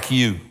more like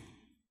you?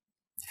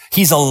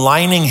 He's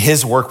aligning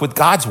his work with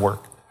God's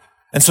work.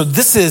 And so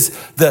this is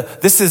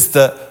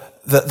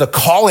the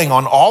calling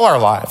on all our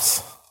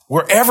lives,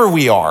 wherever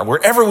we are,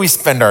 wherever we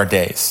spend our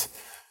days,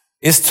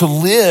 is to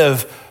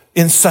live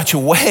in such a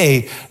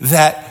way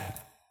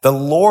that the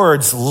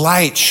Lord's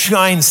light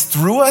shines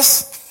through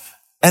us,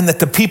 and that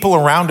the people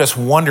around us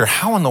wonder,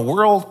 how in the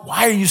world,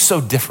 why are you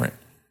so different?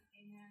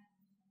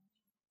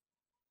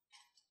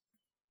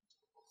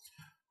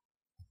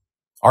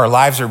 Our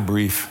lives are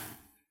brief.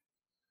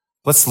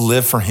 Let's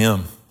live for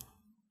him,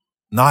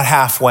 not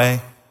halfway,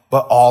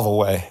 but all the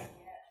way.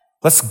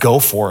 Let's go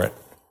for it.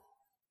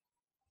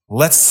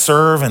 Let's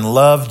serve and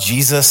love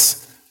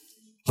Jesus.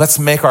 Let's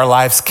make our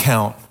lives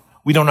count.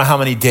 We don't know how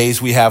many days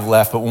we have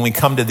left, but when we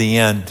come to the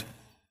end,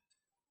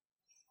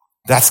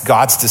 that's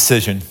God's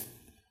decision.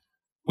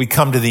 We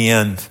come to the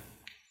end.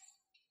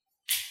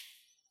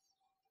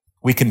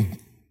 We can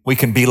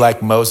be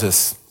like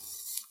Moses.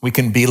 We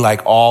can be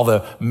like all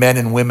the men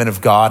and women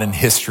of God in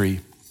history.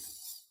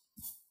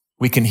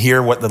 We can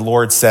hear what the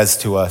Lord says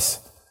to us.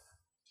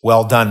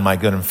 Well done, my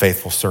good and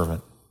faithful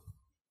servant.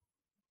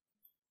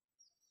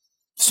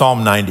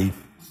 Psalm 90,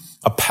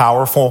 a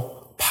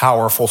powerful,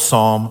 powerful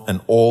psalm, an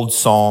old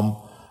psalm,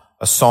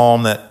 a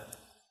psalm that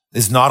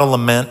is not a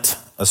lament,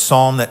 a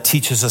psalm that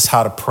teaches us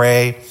how to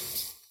pray,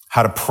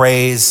 how to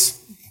praise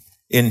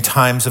in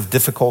times of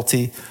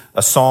difficulty,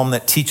 a psalm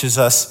that teaches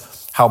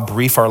us how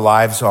brief our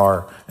lives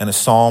are, and a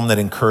psalm that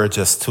encourages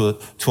us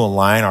to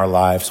align our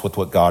lives with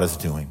what God is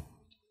doing.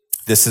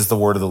 This is the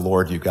word of the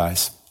Lord, you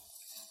guys.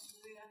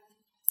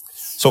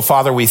 So,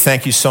 Father, we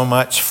thank you so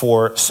much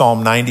for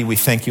Psalm 90. We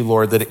thank you,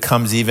 Lord, that it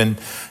comes even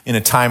in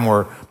a time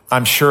where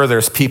I'm sure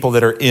there's people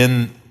that are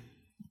in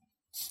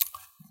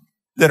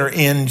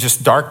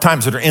just dark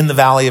times, that are in the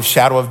valley of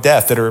shadow of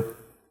death, that are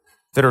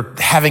that are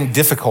having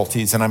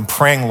difficulties. And I'm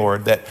praying,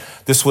 Lord, that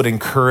this would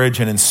encourage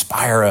and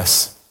inspire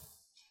us.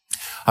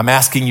 I'm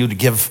asking you to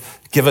give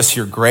us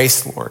your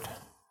grace, Lord.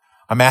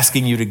 I'm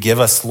asking you to give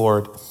us,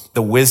 Lord,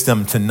 the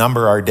wisdom to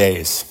number our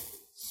days.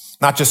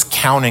 Not just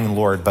counting,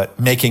 Lord, but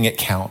making it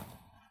count.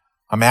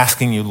 I'm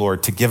asking you,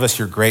 Lord, to give us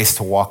your grace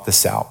to walk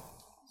this out.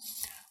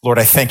 Lord,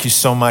 I thank you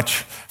so much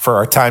for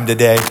our time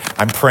today.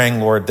 I'm praying,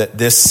 Lord, that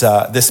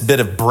this bit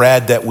of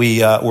bread that we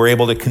were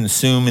able to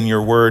consume in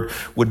your word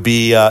would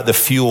be the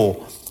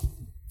fuel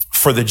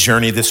for the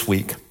journey this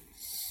week.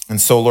 And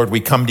so, Lord,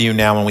 we come to you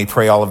now and we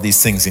pray all of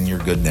these things in your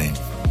good name.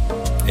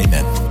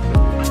 Amen.